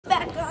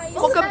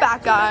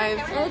back, guys.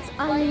 It's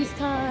Ani's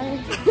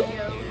time.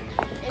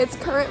 It's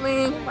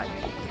currently, I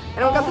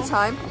don't got the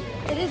time.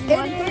 It is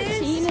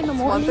 1:13 in the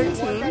morning.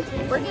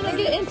 1:13. We're gonna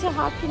get into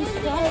Hopkins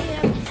stuff.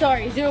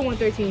 Sorry,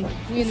 0113.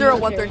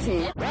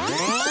 0113.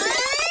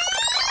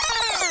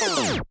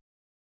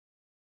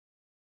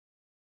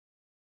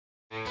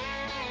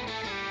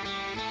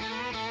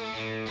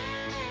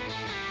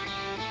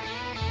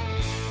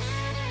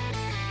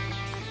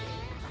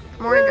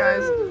 Morning,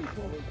 guys.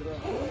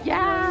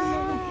 Yeah.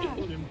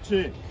 We're gonna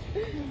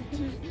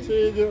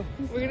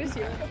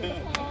see it.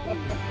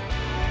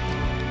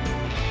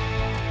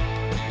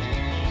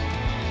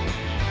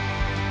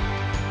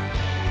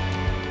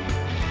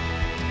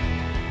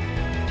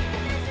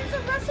 There's a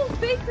Russell's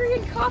Bakery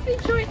and Coffee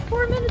joint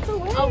 4 minutes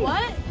away. A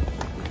what?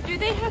 Do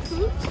they have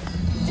food?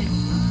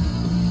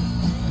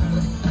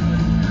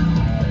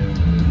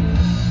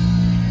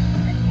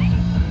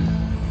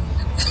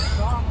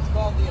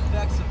 Called The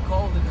Effects of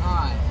Cold and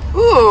High.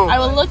 Ooh. I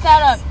will look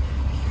that up.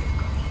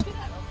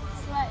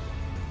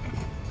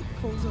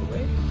 Pulls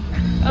away.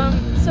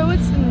 So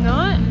it's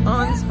not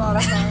on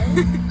Spotify.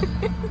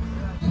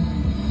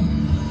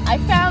 I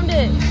found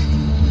it.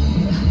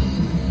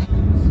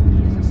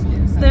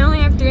 They only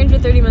have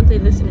 330 monthly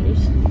listeners.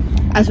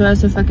 That's why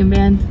it's a fucking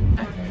band.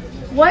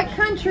 What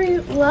country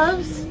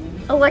loves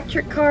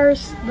electric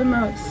cars the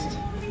most?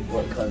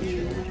 What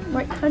country?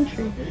 What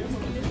country?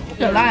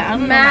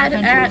 I'm Mad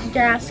at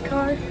gas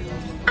car.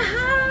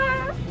 Ah!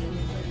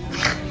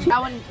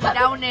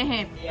 That one ain't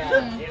him.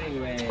 Yeah,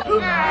 anyway.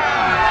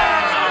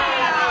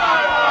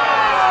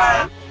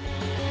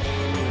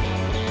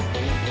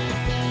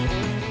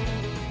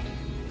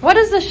 What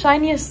is the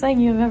shiniest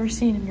thing you've ever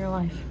seen in your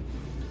life?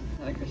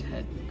 Actor's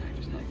head.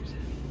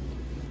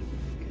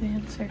 Good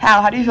answer.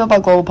 How do you feel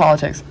about global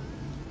politics?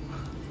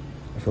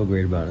 I feel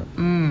great about it.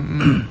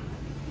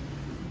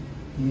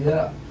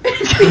 Yeah.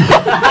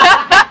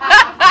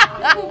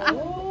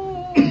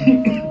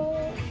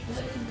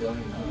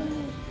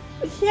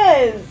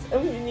 Yes!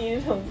 I'm gonna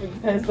need help for the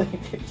past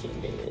like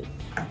 15 minutes.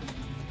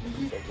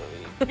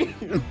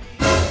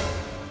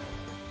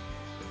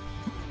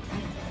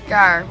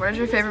 Gar, what is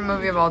your favorite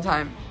movie of all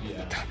time?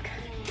 Top Gun.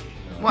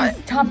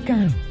 What? Top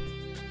Gun.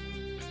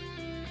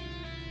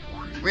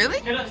 Really?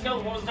 Okay, let's go.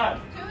 What was the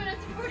time? 2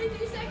 minutes and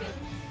 43 seconds.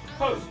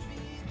 Post.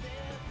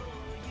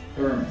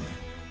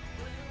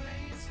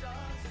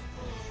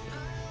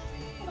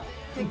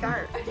 Hey,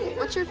 Gar,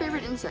 what's your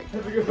favorite insect?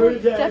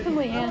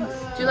 Definitely ants.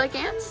 Do you like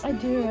ants? I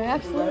do. I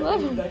absolutely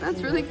love them.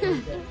 That's really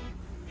good.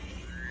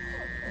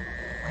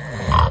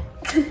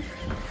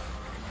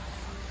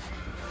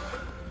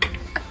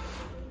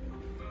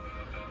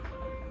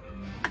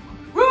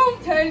 Room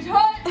tastes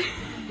hot.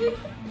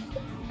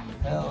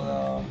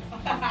 Hello.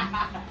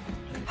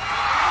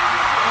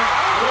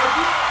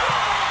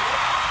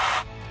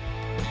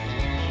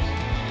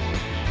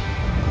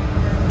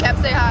 Cap,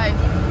 say hi.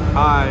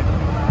 Hi.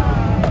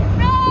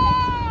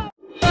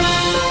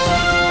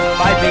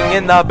 Vibing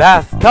in the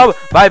bathtub,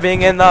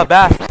 vibing in the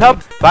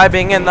bathtub,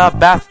 vibing in the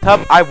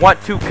bathtub. I want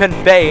to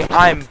convey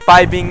I'm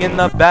vibing in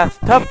the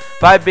bathtub,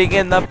 vibing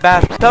in the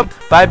bathtub,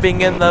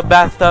 vibing in the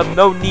bathtub.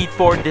 No need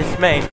for dismay.